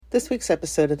This week's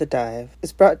episode of The Dive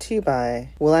is brought to you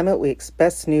by Willamette Week's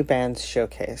Best New Bands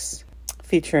Showcase,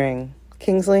 featuring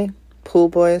Kingsley, Pool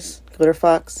Boys, Glitter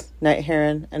Fox, Night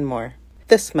Heron, and more.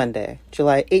 This Monday,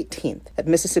 July 18th at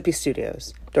Mississippi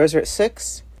Studios. Doors are at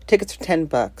 6, tickets are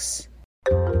 $10.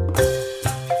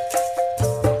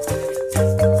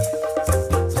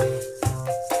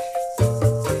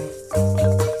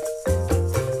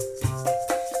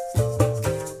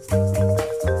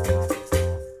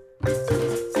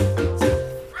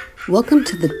 Welcome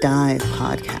to the Dive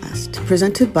podcast,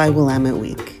 presented by Willamette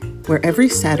Week, where every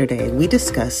Saturday we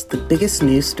discuss the biggest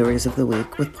news stories of the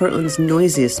week with Portland's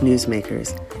noisiest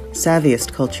newsmakers,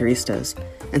 savviest culturistas,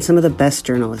 and some of the best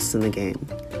journalists in the game.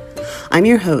 I'm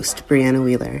your host, Brianna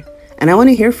Wheeler, and I want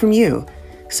to hear from you,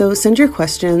 so send your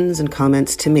questions and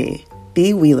comments to me,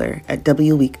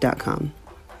 bwheeler@wweek.com.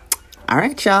 All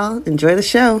right, y'all, enjoy the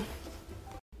show.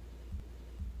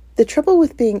 The trouble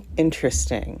with being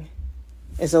interesting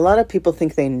is a lot of people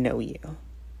think they know you.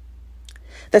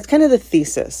 That's kind of the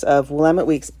thesis of Willamette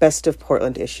Week's Best of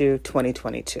Portland issue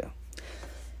 2022.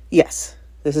 Yes,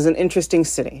 this is an interesting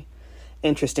city.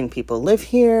 Interesting people live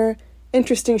here.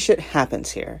 Interesting shit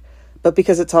happens here. But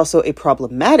because it's also a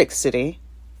problematic city,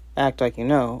 act like you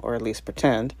know, or at least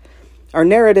pretend, our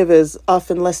narrative is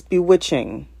often less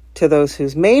bewitching to those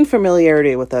whose main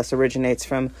familiarity with us originates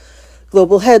from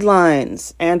global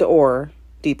headlines and or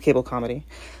deep cable comedy.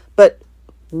 But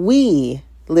we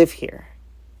live here.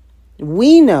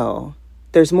 We know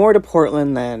there's more to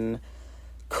Portland than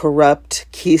corrupt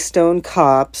Keystone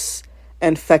cops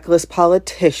and feckless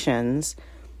politicians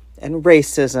and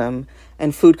racism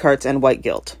and food carts and white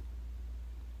guilt.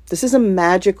 This is a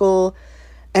magical,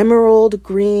 emerald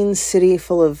green city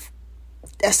full of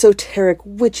esoteric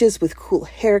witches with cool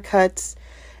haircuts,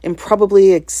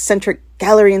 improbably eccentric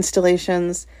gallery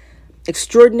installations,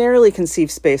 extraordinarily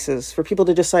conceived spaces for people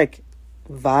to just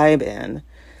vibe in,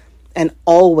 and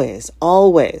always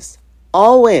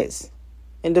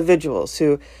individuals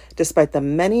who, despite the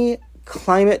many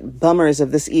climate bummers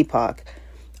of this epoch,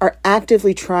 are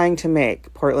actively trying to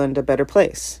make Portland a better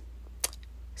place.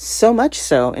 So much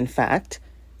so, in fact,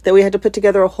 that we had to put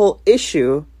together a whole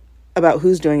issue about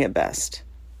who's doing it best.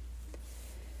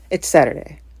 It's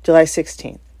Saturday, July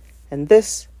 16th, and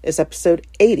this is episode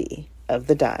 80 of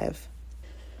The Dive.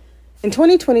 In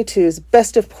 2022's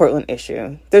Best of Portland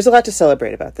issue, there's a lot to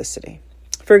celebrate about this city.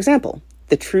 For example,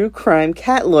 the True Crime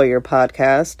Cat Lawyer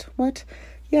podcast,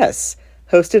 Yes,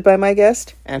 hosted by my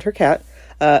guest and her cat,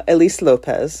 Elyse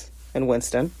Lopez in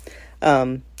Winston.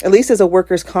 Elyse is a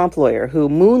workers' comp lawyer who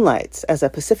moonlights as a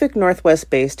Pacific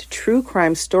Northwest-based true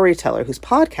crime storyteller whose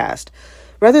podcast,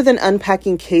 rather than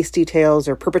unpacking case details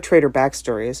or perpetrator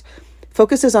backstories,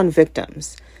 focuses on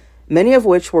victims, many of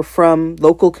which were from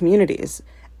local communities,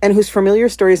 and whose familiar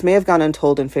stories may have gone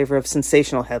untold in favor of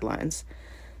sensational headlines.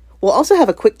 We'll also have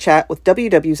a quick chat with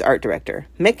WW's art director,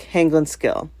 Mick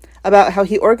Hangland-Skill, about how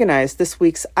he organized this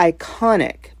week's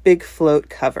iconic Big Float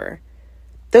cover.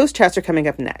 Those chats are coming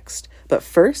up next, but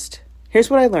first, here's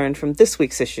what I learned from this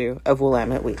week's issue of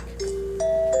Willamette Week.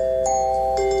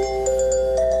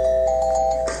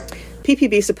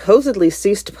 PPB supposedly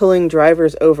ceased pulling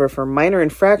drivers over for minor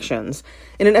infractions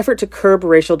in an effort to curb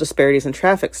racial disparities in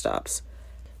traffic stops.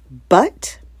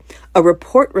 But a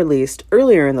report released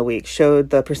earlier in the week showed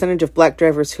the percentage of black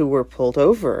drivers who were pulled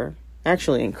over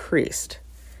actually increased.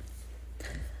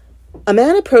 A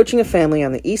man approaching a family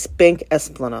on the East Bank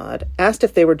Esplanade asked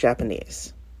if they were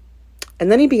Japanese, and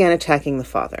then he began attacking the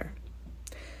father.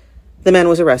 The man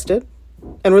was arrested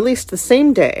and released the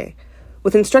same day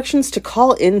with instructions to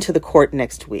call into the court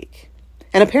next week.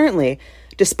 And apparently,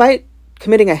 despite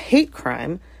committing a hate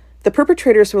crime, the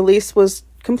perpetrator's release was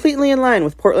completely in line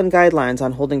with Portland guidelines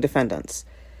on holding defendants,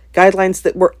 guidelines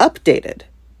that were updated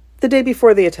the day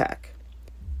before the attack.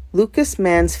 Lucas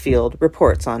Mansfield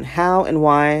reports on how and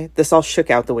why this all shook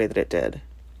out the way that it did.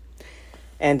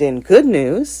 And in good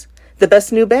news, the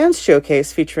Best New Bands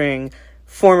Showcase featuring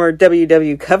former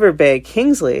WW cover bae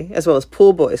Kingsley, as well as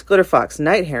Pool Boys, Glitter Fox,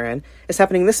 Night Heron, is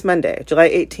happening this Monday, July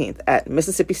 18th at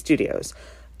Mississippi Studios.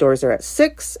 Doors are at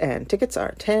 6 and tickets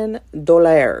are $10.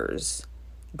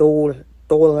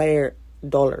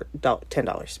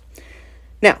 $10.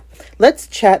 Now, let's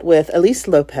chat with Elyse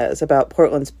Lopez about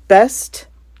Portland's best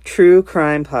true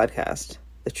crime podcast,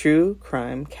 the True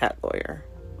Crime Cat Lawyer.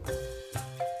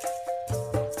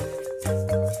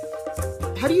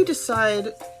 How do you decide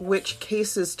which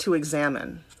cases to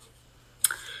examine?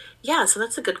 Yeah, so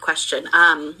that's a good question.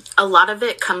 A lot of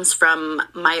it comes from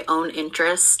my own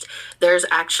interest. There's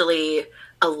actually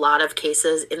a lot of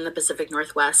cases in the Pacific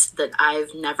Northwest that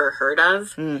I've never heard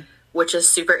of. which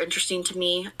is super interesting to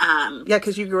me. Yeah,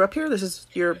 because you grew up here? This is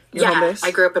your home base?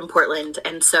 I grew up in Portland,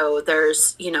 and so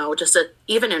there's,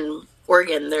 even in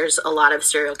Oregon, there's a lot of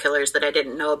serial killers that I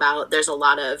didn't know about. There's a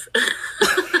lot of...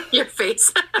 Your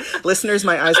face. Listeners,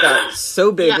 my eyes got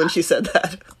so big when she said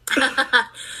that.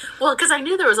 Well, because I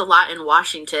knew there was a lot in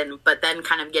Washington, but then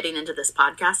kind of getting into this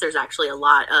podcast, there's actually a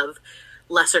lot of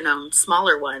lesser known,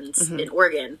 smaller ones in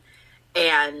Oregon.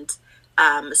 And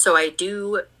so I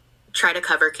do try to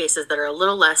cover cases that are a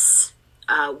little less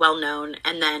well known.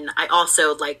 And then I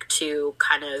also like to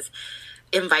kind of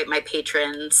invite my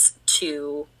patrons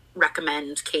to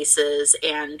recommend cases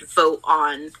and vote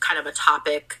on kind of a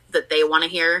topic that they want to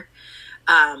hear.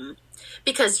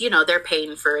 Because, they're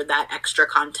paying for that extra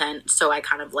content. So I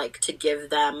kind of like to give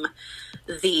them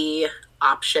the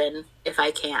option if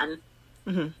I can.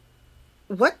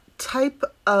 Mm-hmm. What type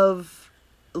of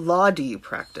law do you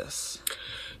practice?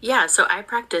 Yeah, so I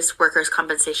practice workers'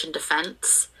 compensation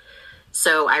defense.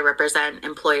 So I represent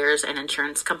employers and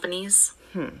insurance companies.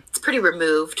 It's pretty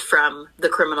removed from the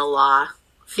criminal law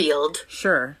field.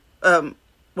 Sure.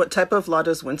 What type of law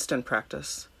does Winston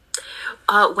practice?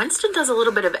 Winston does a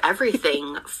little bit of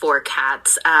everything for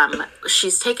cats.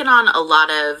 She's taken on a lot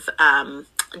of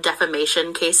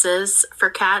defamation cases for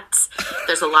cats.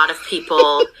 There's a lot of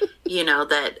people,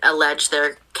 that allege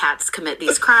their cats commit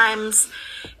these crimes,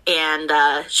 and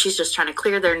she's just trying to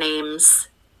clear their names.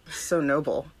 So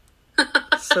noble.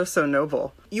 So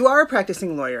noble. You are a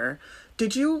practicing lawyer.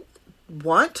 Did you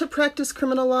want to practice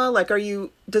criminal law? Like,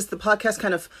 does the podcast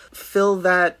kind of fill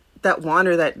that want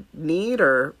or that need,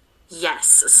 or? Yes.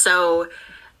 So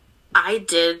I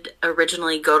did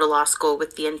originally go to law school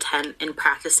with the intent in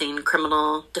practicing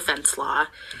criminal defense law,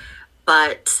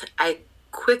 but I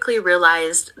quickly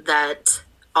realized that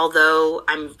although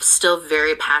I'm still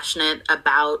very passionate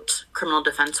about criminal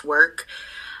defense work,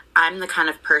 I'm the kind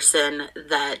of person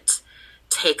that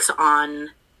takes on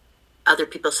other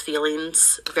people's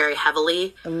feelings very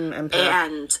heavily.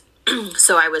 And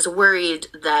so I was worried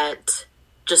that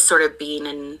just sort of being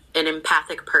an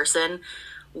empathic person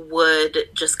would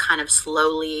just kind of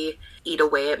slowly eat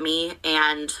away at me.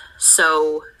 And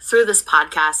so through this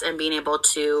podcast and being able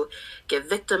to give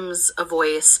victims a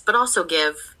voice, but also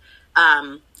give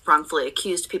wrongfully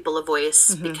accused people a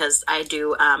voice, because I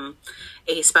do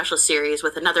a special series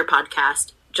with another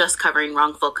podcast just covering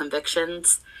wrongful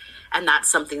convictions. And that's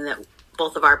something that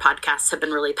both of our podcasts have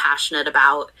been really passionate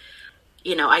about.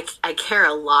 I care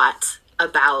a lot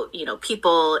about,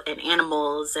 people and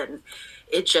animals, and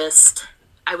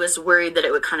I was worried that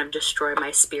it would kind of destroy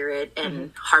my spirit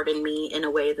and harden me in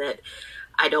a way that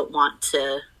I don't want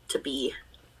to be.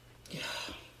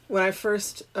 When I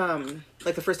first,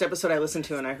 the first episode I listened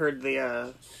to, and I heard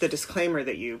the disclaimer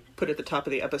that you put at the top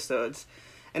of the episodes,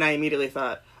 and I immediately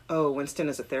thought, oh, Winston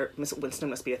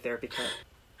must be a therapy cat.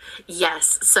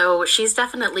 Yes, so she's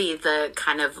definitely the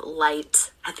kind of light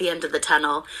at the end of the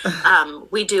tunnel.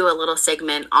 We do a little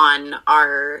segment on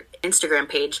our Instagram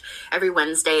page. Every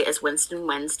Wednesday is Winston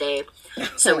Wednesday.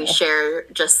 So we share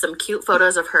just some cute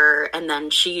photos of her, and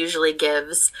then she usually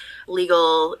gives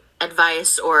legal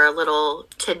advice or a little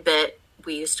tidbit,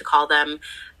 we used to call them,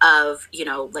 of,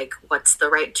 like, what's the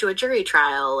right to a jury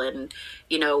trial, and,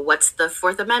 what's the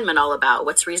Fourth Amendment all about?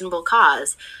 What's reasonable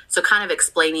cause? So kind of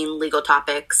explaining legal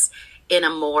topics in a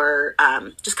more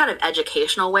just kind of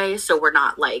educational way. So we're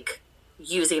not like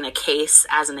using a case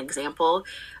as an example.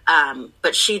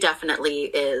 But she definitely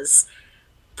is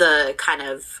the kind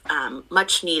of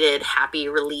much needed happy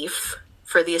relief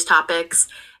for these topics.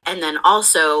 And then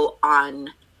also on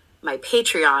my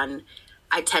Patreon,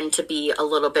 I tend to be a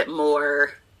little bit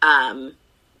more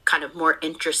kind of more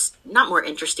not more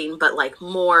interesting, but like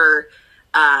more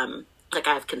like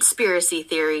I have conspiracy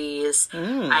theories.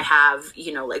 I have,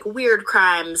 like weird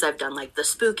crimes. I've done like the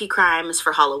spooky crimes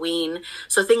for Halloween.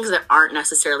 So things that aren't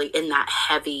necessarily in that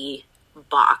heavy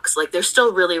box. Like they're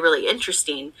still really, really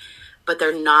interesting, but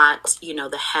they're not,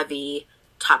 the heavy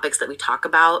topics that we talk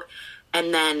about.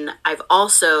 And then I've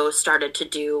also started to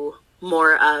do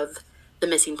more of the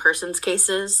missing persons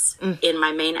cases in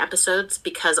my main episodes,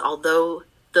 because although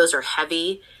those are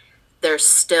heavy, there's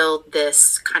still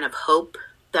this kind of hope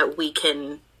that we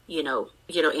can,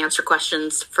 answer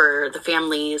questions for the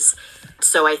families.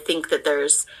 So I think that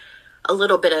there's a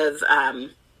little bit of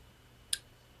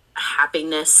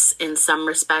happiness in some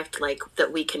respect, like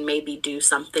that we can maybe do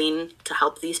something to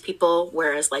help these people.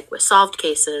 Whereas like with solved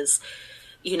cases,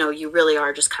 you really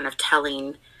are just kind of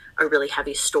telling a really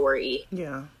heavy story.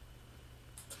 Yeah.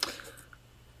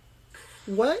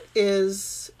 What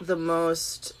is the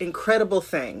most incredible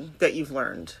thing that you've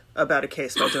learned about a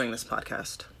case while doing this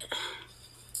podcast?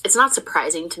 it's not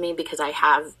surprising to me because I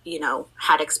have,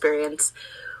 had experience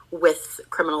with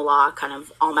criminal law kind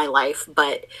of all my life,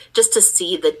 but just to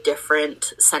see the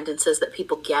different sentences that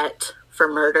people get for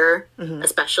murder,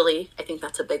 especially, I think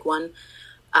that's a big one.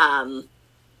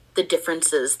 The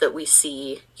differences that we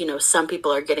see, some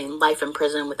people are getting life in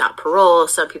prison without parole.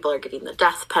 Some people are getting the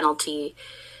death penalty.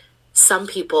 Some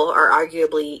people are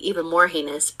arguably even more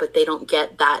heinous, but they don't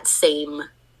get that same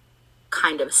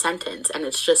kind of sentence. And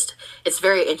it's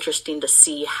very interesting to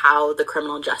see how the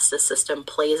criminal justice system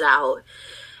plays out.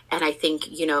 And I think,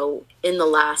 in the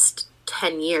last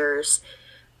 10 years,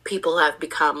 people have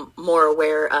become more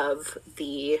aware of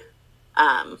the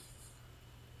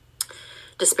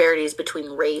disparities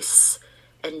between race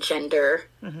and gender,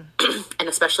 and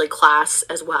especially class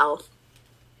as well.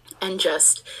 And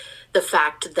just the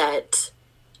fact that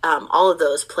all of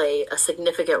those play a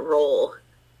significant role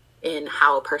in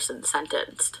how a person's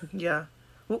sentenced. Yeah.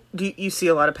 Well, do you see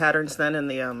a lot of patterns then in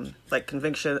the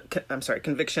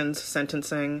convictions,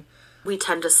 sentencing? We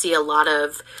tend to see a lot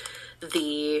of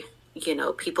the,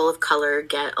 people of color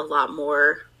get a lot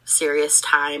more serious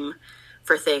time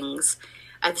for things.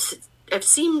 I've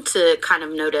seemed to kind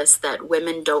of notice that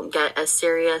women don't get a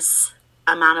serious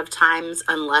amount of times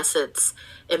unless it's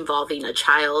involving a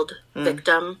child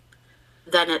victim.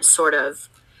 Then it's sort of,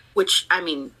 which, I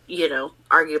mean,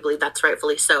 arguably that's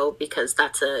rightfully so because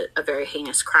that's a very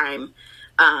heinous crime.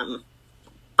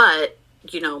 But,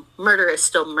 murder is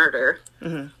still murder,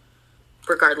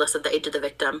 regardless of the age of the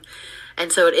victim.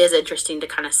 And so it is interesting to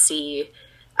kind of see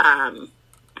how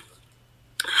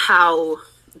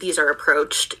these are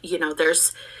approached.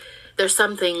 There's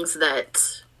some things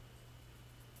that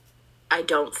I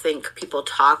don't think people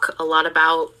talk a lot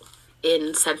about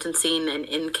in sentencing and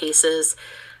in cases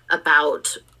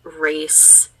about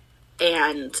race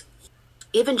and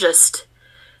even just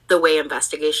the way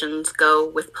investigations go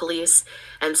with police.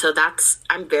 And so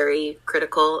I'm very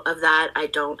critical of that. I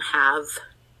don't have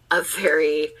a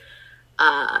very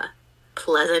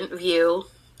pleasant view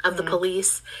of the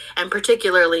police, and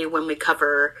particularly when we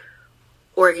cover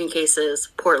Oregon cases,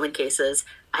 Portland cases,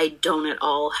 I don't at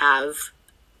all have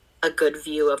a good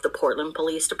view of the Portland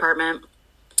Police Department.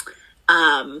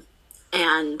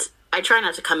 And I try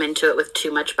not to come into it with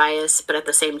too much bias, but at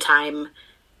the same time,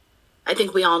 I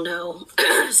think we all know,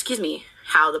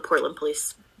 how the Portland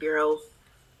Police Bureau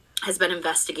has been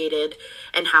investigated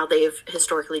and how they've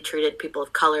historically treated people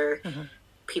of color,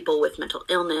 people with mental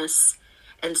illness.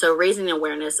 And so raising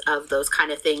awareness of those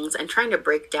kind of things and trying to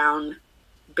break down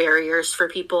barriers for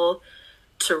people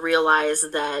to realize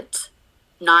that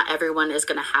not everyone is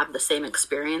going to have the same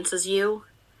experience as you,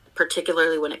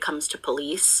 particularly when it comes to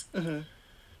police.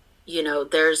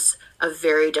 There's a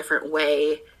very different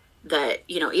way that,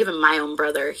 even my own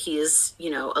brother, he's,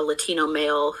 a Latino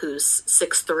male who's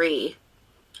 6'3".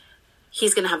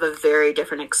 He's going to have a very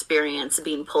different experience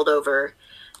being pulled over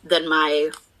than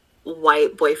my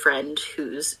white boyfriend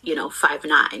who's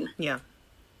 5'9". Yeah.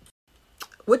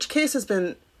 Which case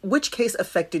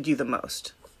affected you the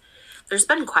most? There's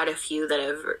been quite a few that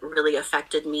have really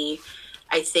affected me.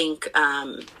 I think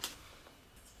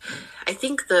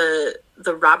the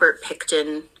Robert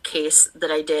Pickton case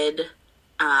that I did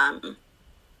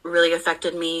really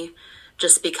affected me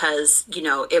just because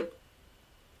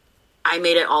I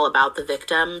made it all about the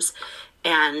victims.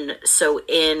 And so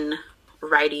in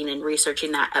writing and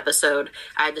researching that episode,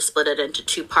 I had to split it into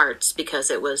two parts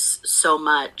because it was so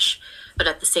much. But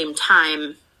at the same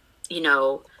time,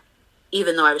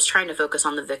 even though I was trying to focus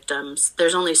on the victims,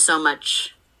 there's only so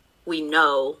much we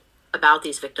know about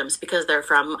these victims because they're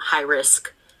from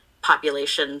high-risk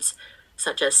populations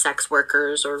such as sex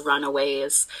workers or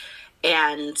runaways.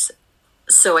 And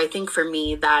so I think for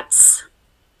me, that's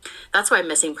why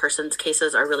missing persons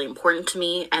cases are really important to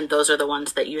me. And those are the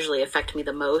ones that usually affect me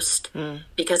the most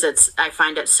because I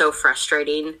find it so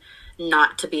frustrating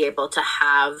not to be able to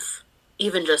have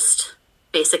even just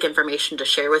basic information to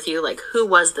share with you. Like, who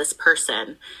was this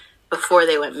person before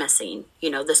they went missing?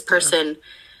 This person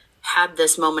had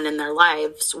this moment in their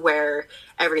lives where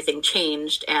everything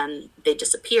changed and they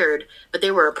disappeared, but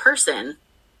they were a person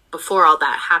before all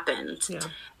that happened. Yeah.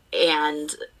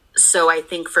 And so I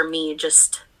think for me,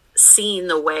 just seeing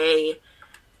the way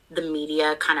the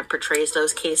media kind of portrays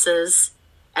those cases,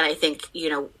 and I think,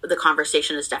 the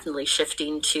conversation is definitely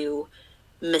shifting to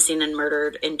missing and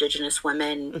murdered Indigenous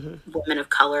women, women of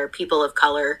color, people of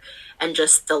color, and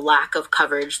just the lack of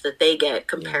coverage that they get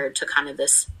compared to kind of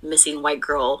this missing white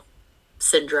girl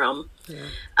syndrome.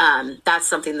 That's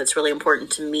something that's really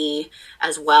important to me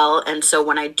as well. And so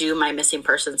when I do my missing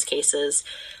persons cases,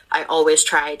 I always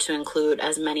try to include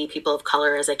as many people of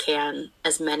color as I can,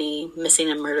 as many missing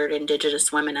and murdered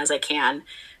Indigenous women as I can,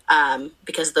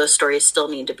 because those stories still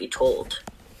need to be told.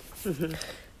 Mm-hmm.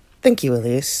 Thank you,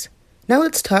 Elyse. Now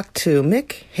let's talk to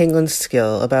Mick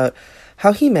Hangland-Skill about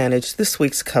how he managed this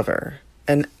week's cover,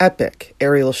 an epic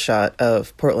aerial shot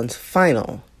of Portland's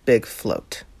final big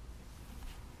float.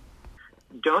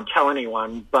 Don't tell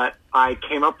anyone, but I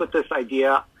came up with this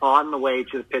idea on the way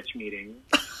to the pitch meeting.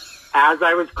 As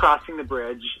I was crossing the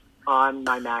bridge on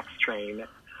my MAX train,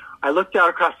 I looked out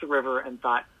across the river and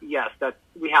thought, yes,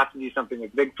 we have to do something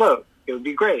with big float. It would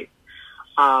be great.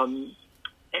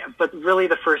 But really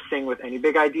the first thing with any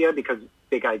big idea, because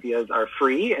big ideas are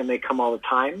free and they come all the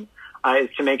time, is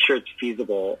to make sure it's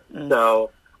feasible.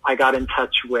 So I got in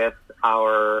touch with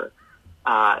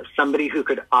somebody who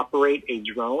could operate a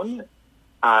drone,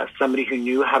 somebody who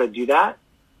knew how to do that,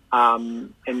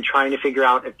 and trying to figure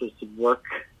out if this would work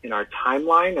in our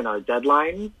timeline and our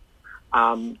deadlines.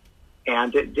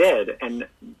 And it did. And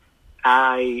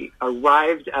I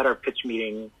arrived at our pitch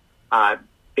meeting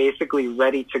basically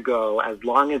ready to go as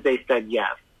long as they said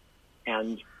yes.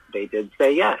 And they did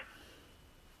say yes.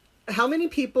 How many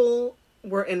people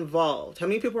were involved? How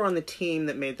many people were on the team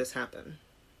that made this happen?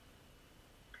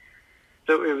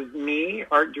 So it was me,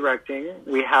 art directing.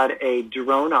 We had a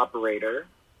drone operator.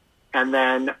 And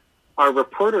then our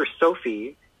reporter,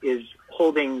 Sophie, is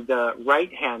holding the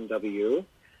right-hand W,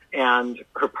 and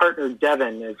her partner,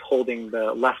 Devin, is holding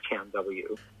the left-hand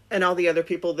W. And all the other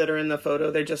people that are in the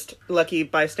photo, they're just lucky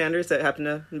bystanders that happen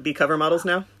to be cover models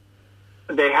now?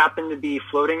 They happen to be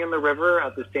floating in the river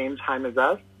at the same time as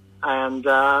us, and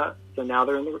so now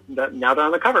they're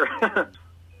on the cover.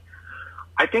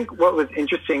 I think what was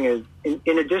interesting is,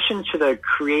 in addition to the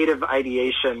creative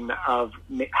ideation of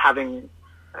having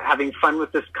fun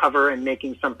with this cover and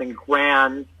making something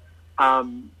grand,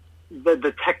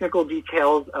 the technical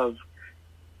details of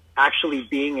actually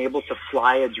being able to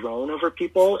fly a drone over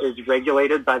people is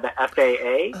regulated by the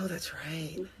FAA. Oh, that's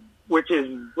right. Which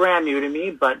is brand new to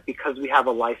me, but because we have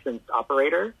a licensed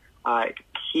operator,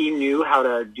 he knew how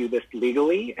to do this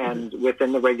legally and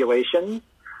within the regulations.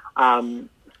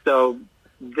 So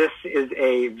this is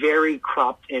a very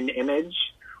cropped in image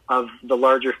of the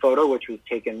larger photo, which was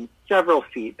taken several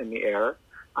feet in the air.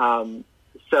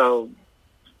 So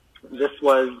this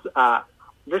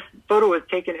photo was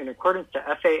taken in accordance to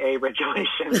FAA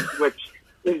regulations, which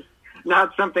is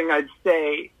not something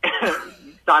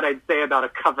thought I'd say about a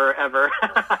cover ever.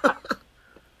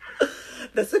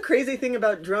 That's the crazy thing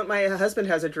about drone. My husband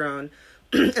has a drone,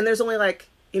 and there's only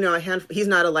he's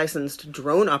not a licensed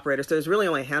drone operator, so there's really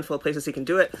only a handful of places he can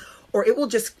do it, or it will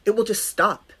just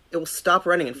stop. It will stop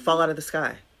running and fall out of the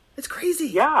sky. It's crazy.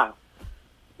 Yeah.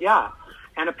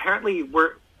 And apparently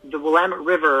the Willamette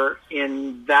River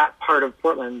in that part of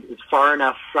Portland is far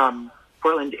enough from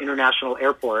Portland International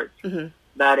Airport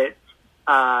that it's,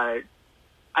 I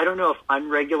don't know if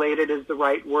unregulated is the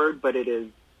right word, but it is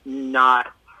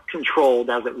not controlled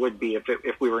as it would be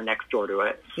if we were next door to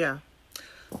it. Yeah.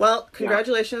 Well,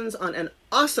 congratulations on an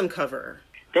awesome cover.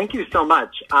 Thank you so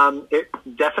much. It's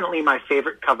definitely my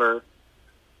favorite cover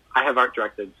I have art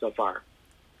directed so far.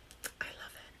 I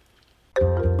love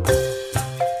it.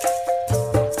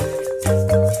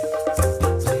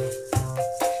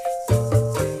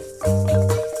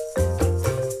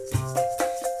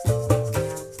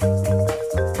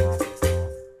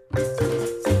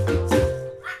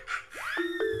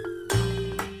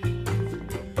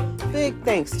 Big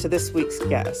thanks to this week's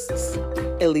guests,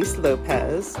 Elyse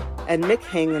Lopez and Mick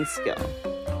Hangland-Skill.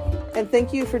 And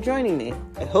thank you for joining me.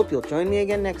 I hope you'll join me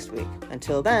again next week.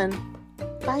 Until then,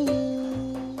 bye!